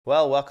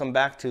Well, welcome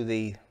back to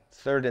the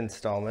third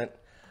installment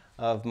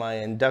of my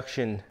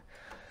induction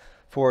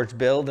forge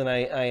build, and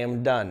I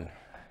am done.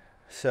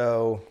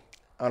 So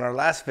on our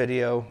last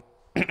video,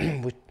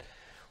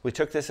 we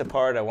took this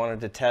apart. I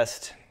wanted to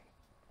test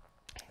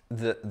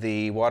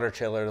the water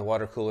chiller, the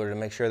water cooler, to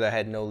make sure that I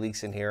had no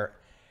leaks in here.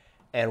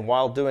 And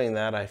while doing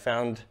that, I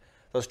found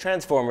those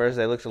transformers.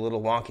 They looked a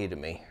little wonky to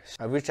me.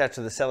 I reached out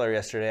to the seller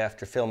yesterday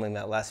after filming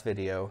that last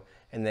video,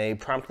 and they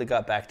promptly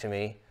got back to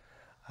me.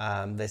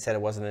 They said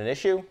it wasn't an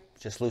issue,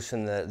 just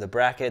loosen the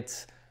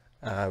brackets,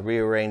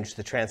 rearrange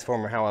the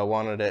transformer how I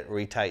wanted it,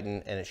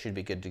 retighten, and it should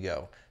be good to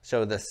go.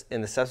 So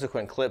in the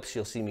subsequent clips,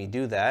 you'll see me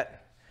do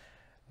that.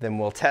 Then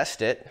we'll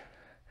test it,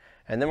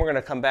 and then we're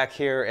gonna come back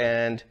here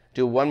and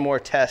do one more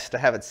test to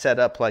have it set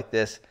up like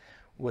this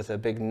with a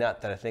big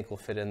nut that I think will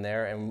fit in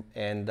there,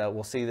 and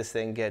we'll see this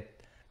thing get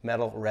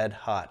metal red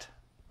hot.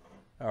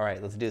 All right,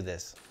 let's do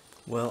this.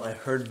 Well, I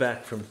heard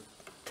back from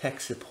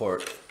tech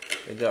support.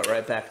 They got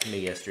right back to me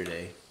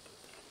yesterday.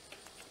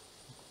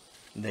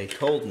 They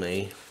told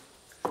me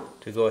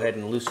to go ahead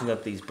and loosen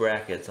up these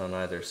brackets on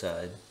either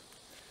side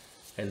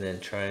and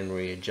then try and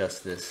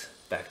readjust this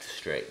back to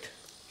straight.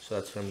 So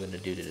that's what I'm going to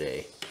do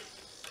today.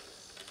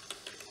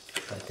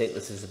 I think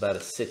this is about a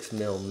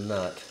 6mm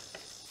nut.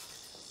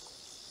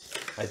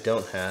 I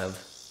don't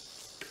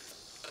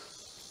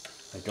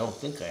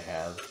think I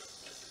have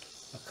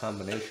a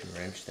combination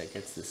wrench that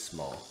gets this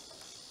small.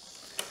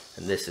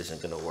 And this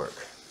isn't going to work.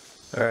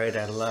 Alright,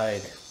 I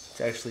lied. It's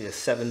actually a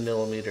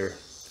 7mm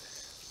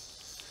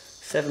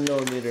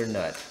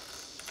nut.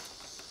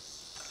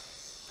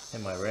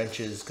 And my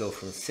wrenches go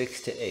from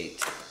 6 to 8.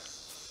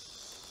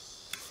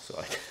 So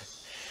I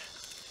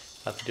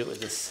have to do it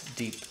with this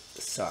deep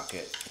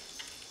socket.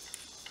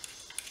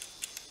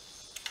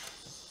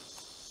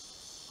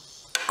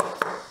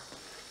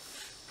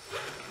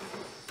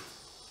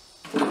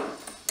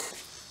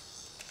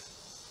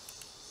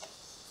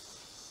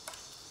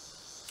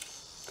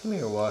 Come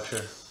here,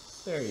 washer.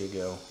 There you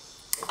go.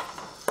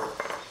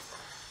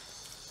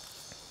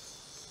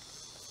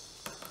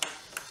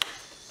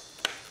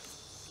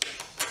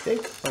 I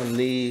think on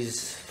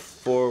these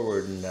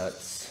forward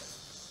nuts,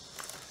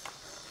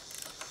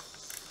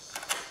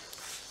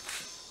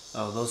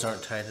 oh, those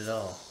aren't tight at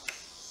all.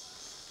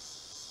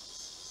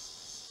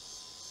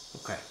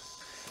 Okay.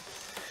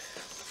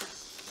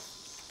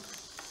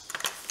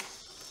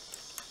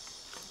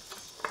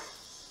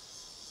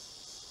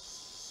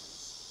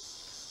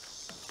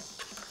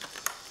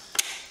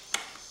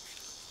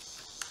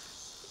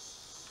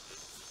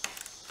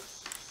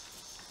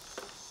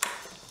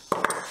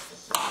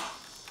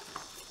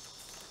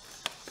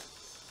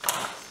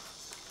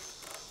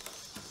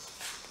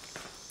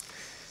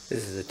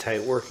 This is a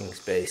tight working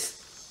space.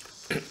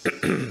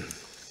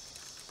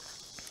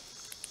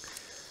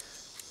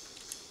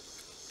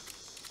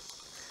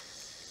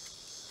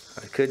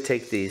 I could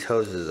take these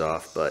hoses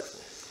off, but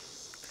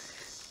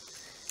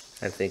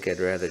I think I'd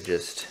rather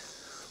just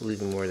leave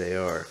them where they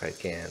are if I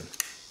can.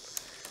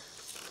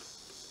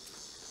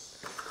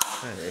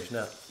 Alright, there's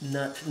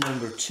nut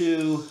number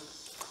 2.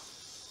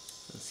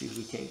 Let's see if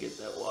we can't get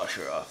that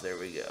washer off. There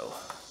we go.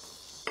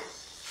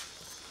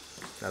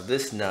 Now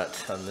this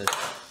nut on this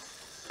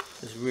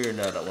rear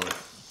nut I want to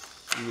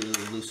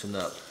really loosen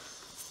up.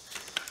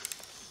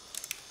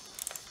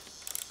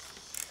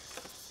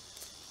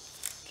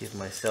 Give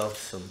myself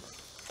some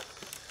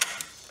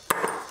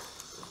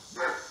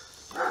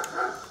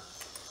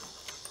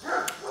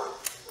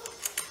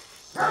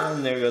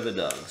and there go the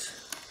dogs.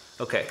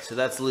 Okay, so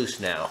that's loose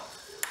now.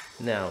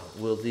 Now,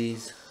 will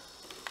these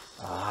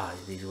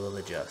will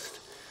adjust.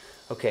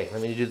 Okay,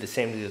 let me do the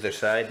same to the other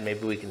side.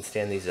 Maybe we can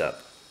stand these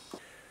up.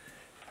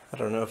 I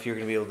don't know if you're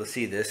going to be able to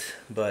see this,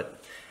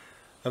 but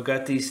I've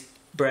got these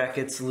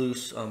brackets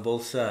loose on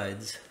both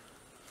sides.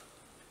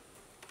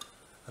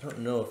 I don't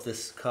know if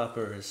this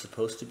copper is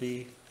supposed to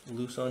be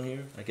loose on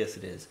here. I guess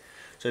it is.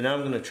 So now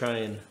I'm going to try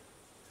and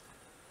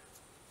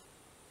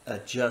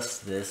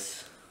adjust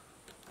this.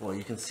 Well,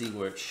 you can see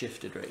where it's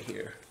shifted right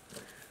here.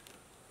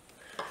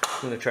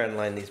 I'm going to try and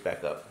line these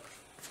back up.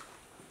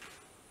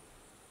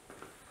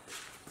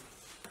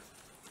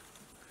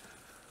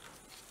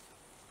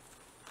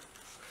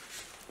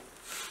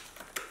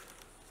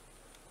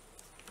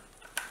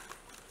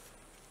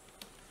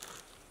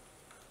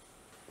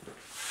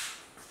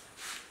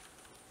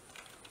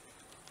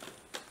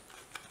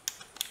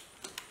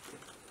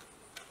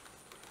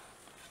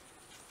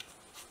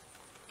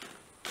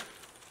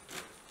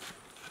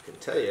 I can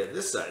tell you,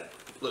 this side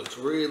looks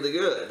really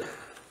good.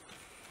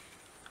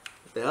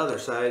 The other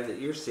side that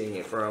you're seeing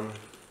it from,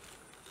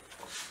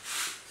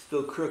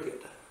 still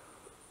crooked.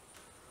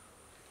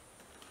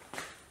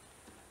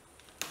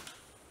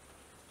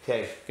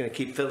 Okay, gonna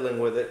keep fiddling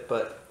with it,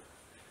 but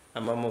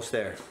I'm almost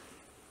there.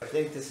 I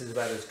think this is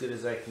about as good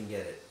as I can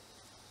get it.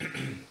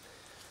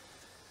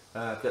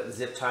 I've got the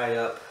zip tie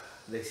up.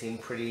 They seem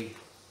pretty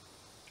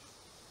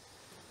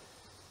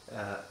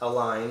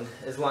aligned.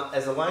 As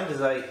aligned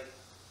as I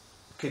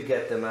could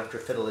get them after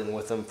fiddling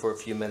with them for a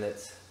few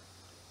minutes.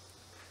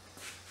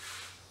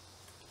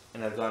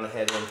 and I've gone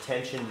ahead and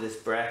tensioned this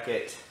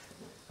bracket.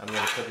 I'm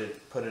going to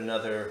put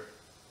another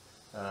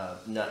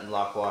nut and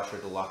lock washer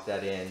to lock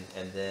that in,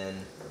 and then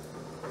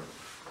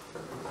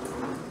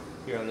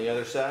here on the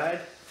other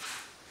side,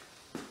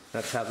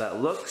 that's how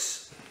that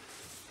looks.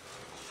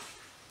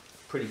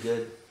 Pretty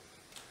good.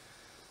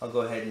 I'll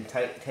go ahead and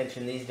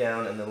tension these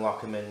down and then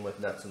lock them in with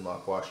nuts and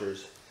lock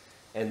washers,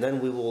 and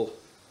then we will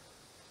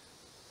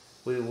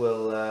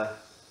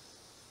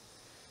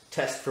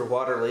test for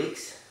water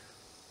leaks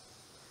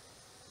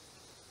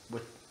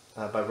with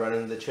by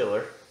running the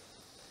chiller,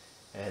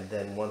 and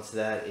then once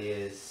that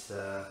is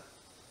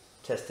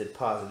tested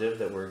positive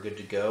that we're good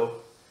to go,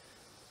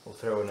 we'll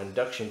throw an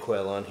induction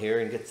coil on here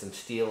and get some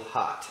steel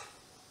hot.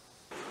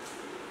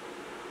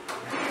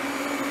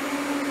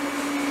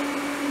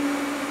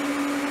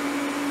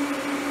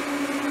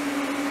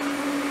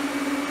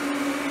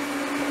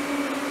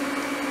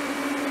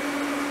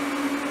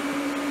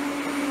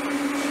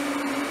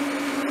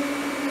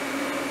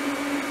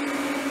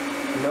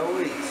 No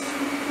leaks.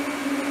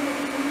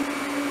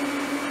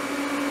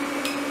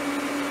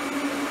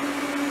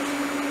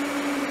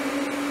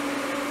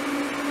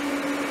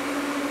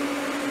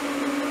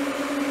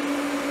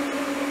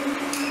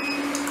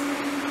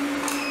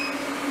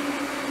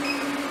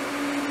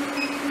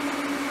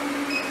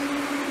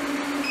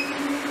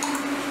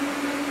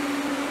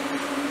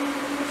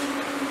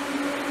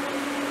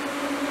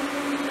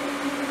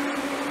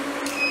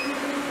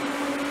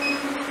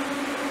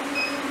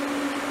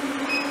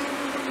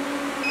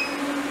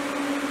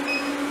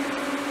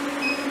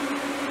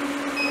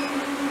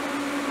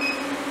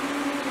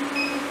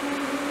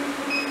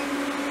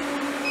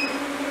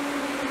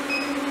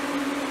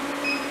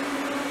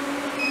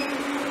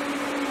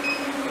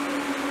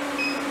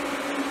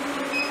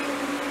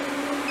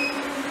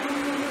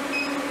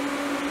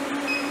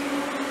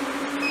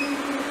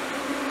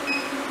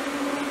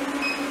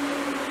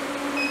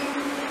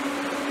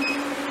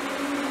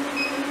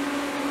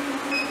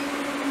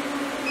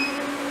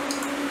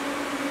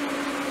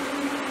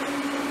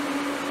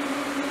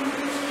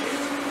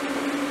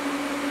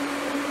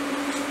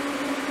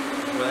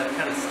 Well, that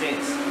kind of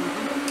stinks.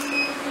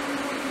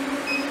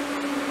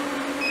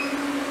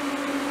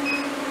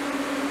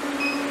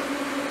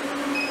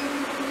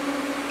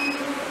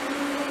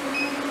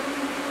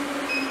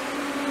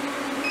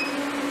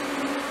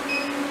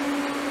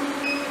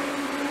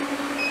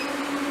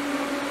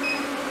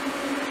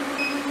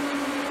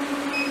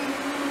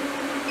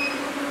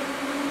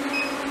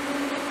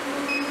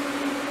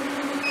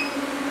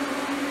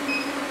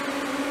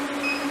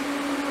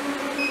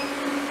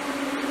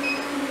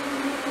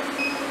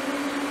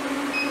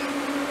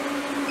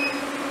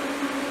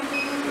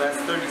 That's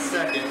 30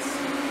 seconds.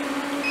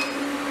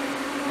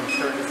 I'm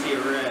starting to see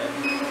it red.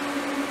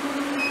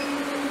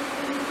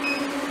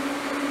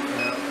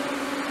 Yep.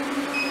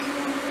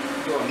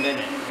 Go a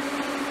minute.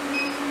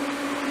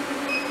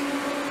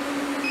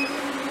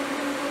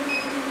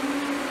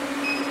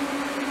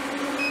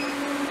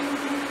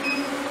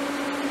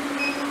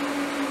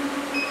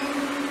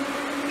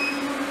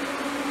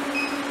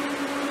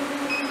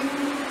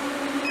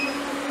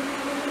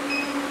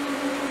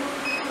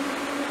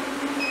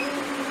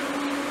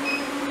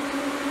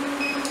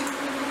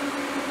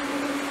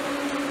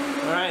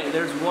 Alright,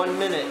 there's 1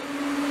 minute.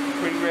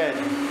 Pretty red.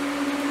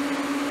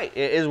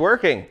 It is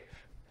working.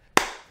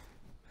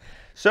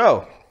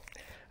 So,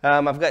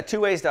 I've got two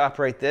ways to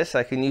operate this.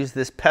 I can use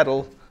this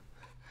pedal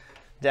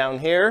down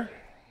here,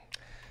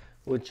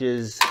 which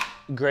is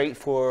great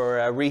for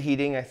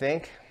reheating, I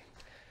think.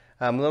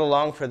 A little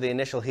long for the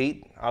initial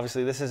heat.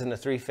 Obviously, this isn't a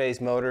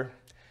three-phase motor,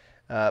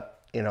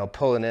 you know,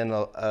 pulling in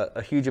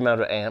a huge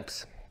amount of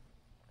amps.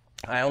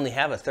 I only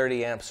have a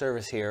 30 amp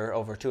service here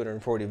over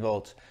 240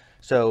 volts.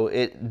 So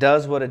it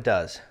does what it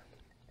does.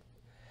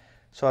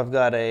 So I've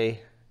got a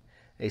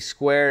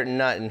square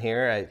nut in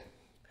here.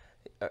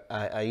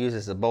 I use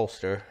as a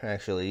bolster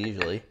actually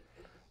usually,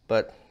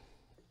 but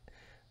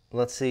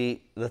let's see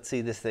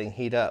this thing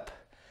heat up.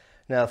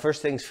 Now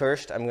first things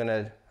first, I'm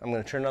gonna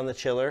turn on the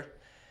chiller.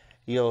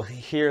 You'll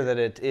hear that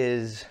it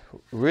is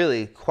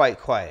really quite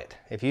quiet.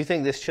 If you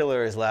think this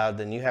chiller is loud,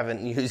 then you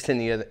haven't used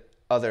any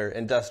other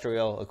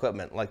industrial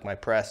equipment like my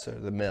press or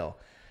the mill.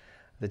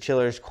 The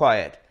chiller is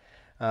quiet.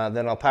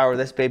 Then I'll power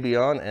this baby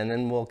on, and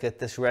then we'll get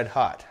this red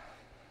hot.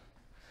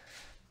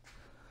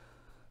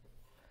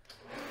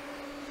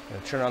 I'll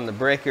turn on the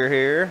breaker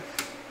here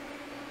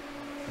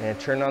and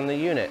turn on the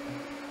unit.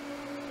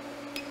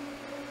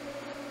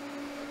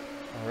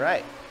 All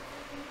right,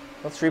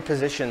 let's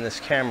reposition this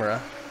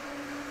camera.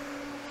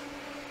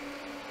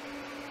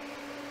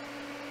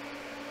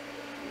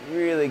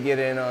 Really get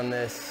in on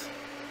this.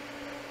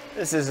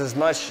 This is as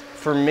much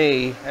for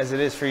me as it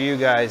is for you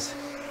guys.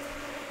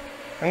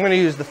 I'm going to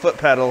use the foot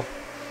pedal.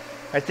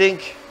 I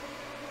think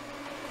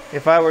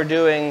if I were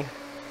doing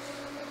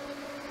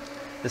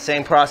the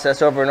same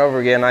process over and over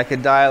again, I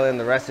could dial in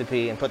the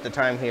recipe and put the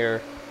time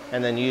here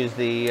and then use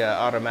the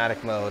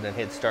automatic mode and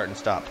hit start and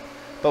stop.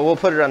 But we'll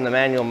put it on the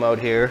manual mode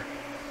here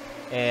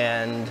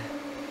and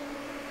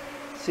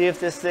see if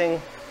this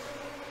thing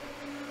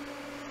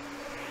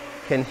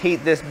can heat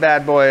this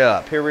bad boy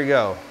up. Here we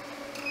go.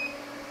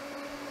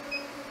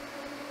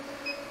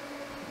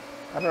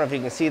 I don't know if you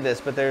can see this,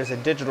 but there's a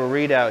digital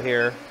readout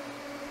here.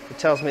 It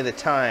tells me the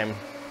time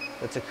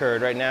that's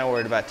occurred. Right now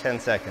we're at about 10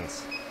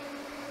 seconds.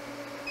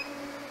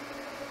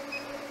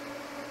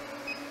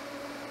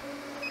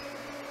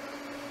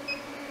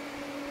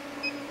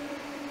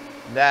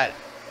 That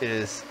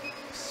is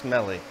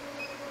smelly.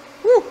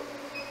 Woo!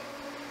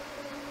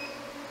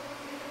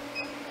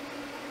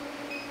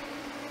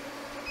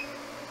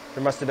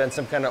 There must have been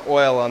some kind of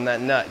oil on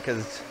that nut,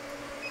 because,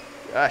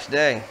 gosh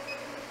dang.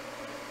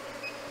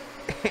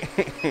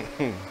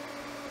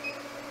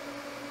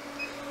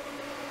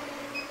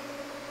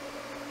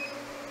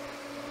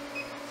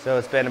 So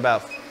it's been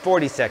about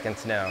 40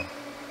 seconds now.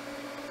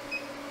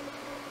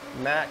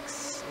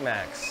 Max.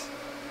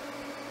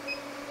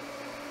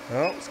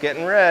 Oh, it's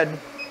getting red.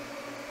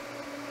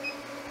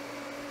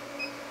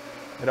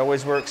 It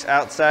always works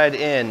outside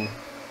in.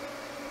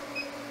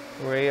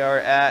 We are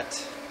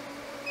at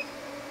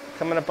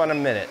coming up on a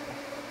minute.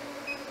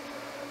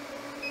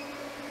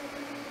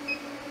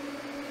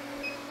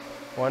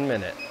 1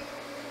 minute.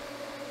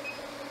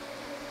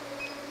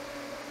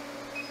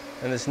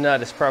 And this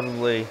nut is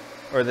probably,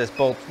 or this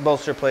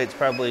bolster plate's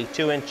probably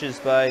 2 inches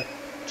by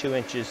 2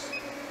 inches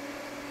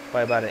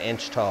by about 1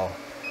 inch tall.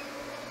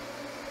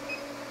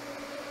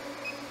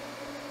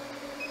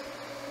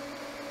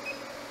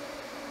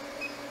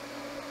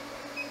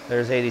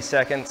 There's 80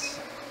 seconds.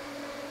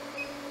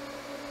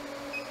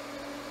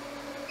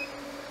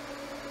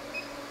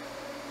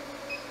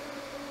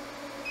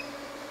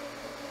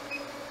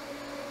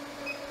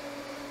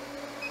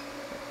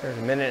 There's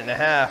 1.5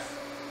 minutes.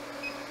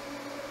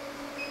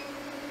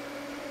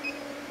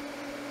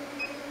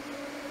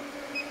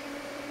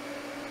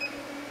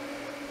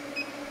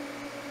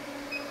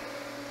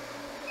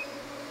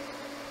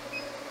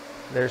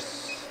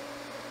 There's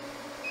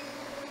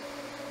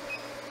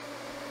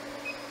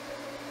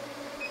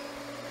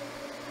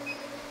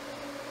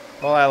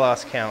well, I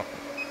lost count.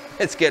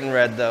 It's getting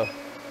red though.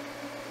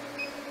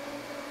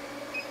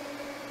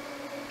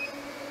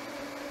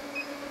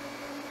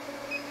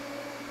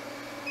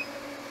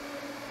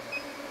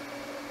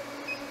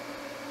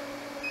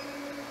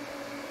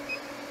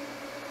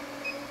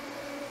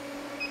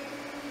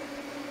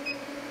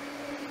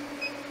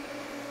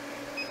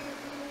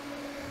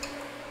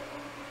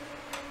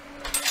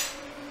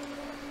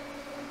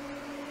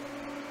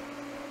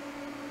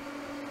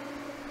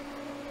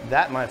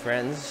 That, my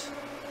friends,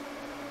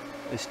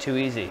 is too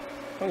easy.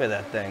 Look at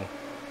that thing.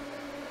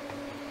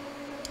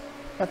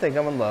 I think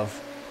I'm in love.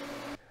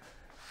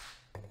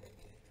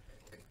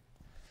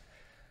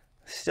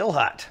 Still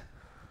hot.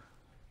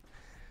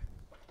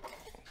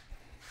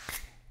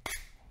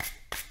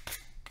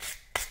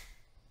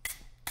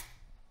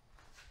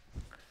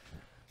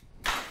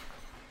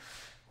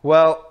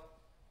 Well,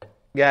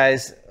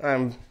 guys,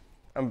 I'm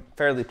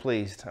fairly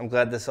pleased. I'm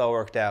glad this all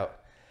worked out.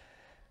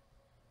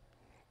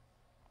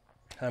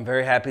 I'm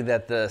very happy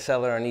that the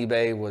seller on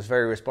eBay was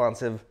very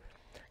responsive,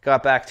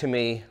 got back to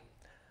me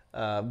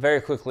very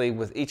quickly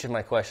with each of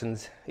my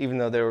questions, even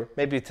though they were,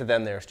 maybe to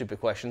them they were stupid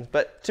questions,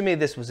 but to me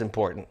this was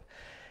important.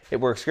 It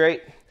works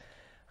great.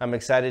 I'm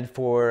excited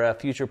for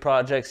future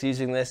projects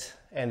using this,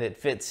 and it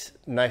fits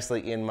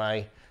nicely in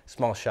my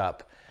small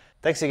shop.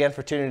 Thanks again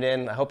for tuning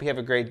in. I hope you have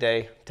a great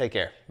day. Take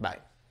care.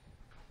 Bye.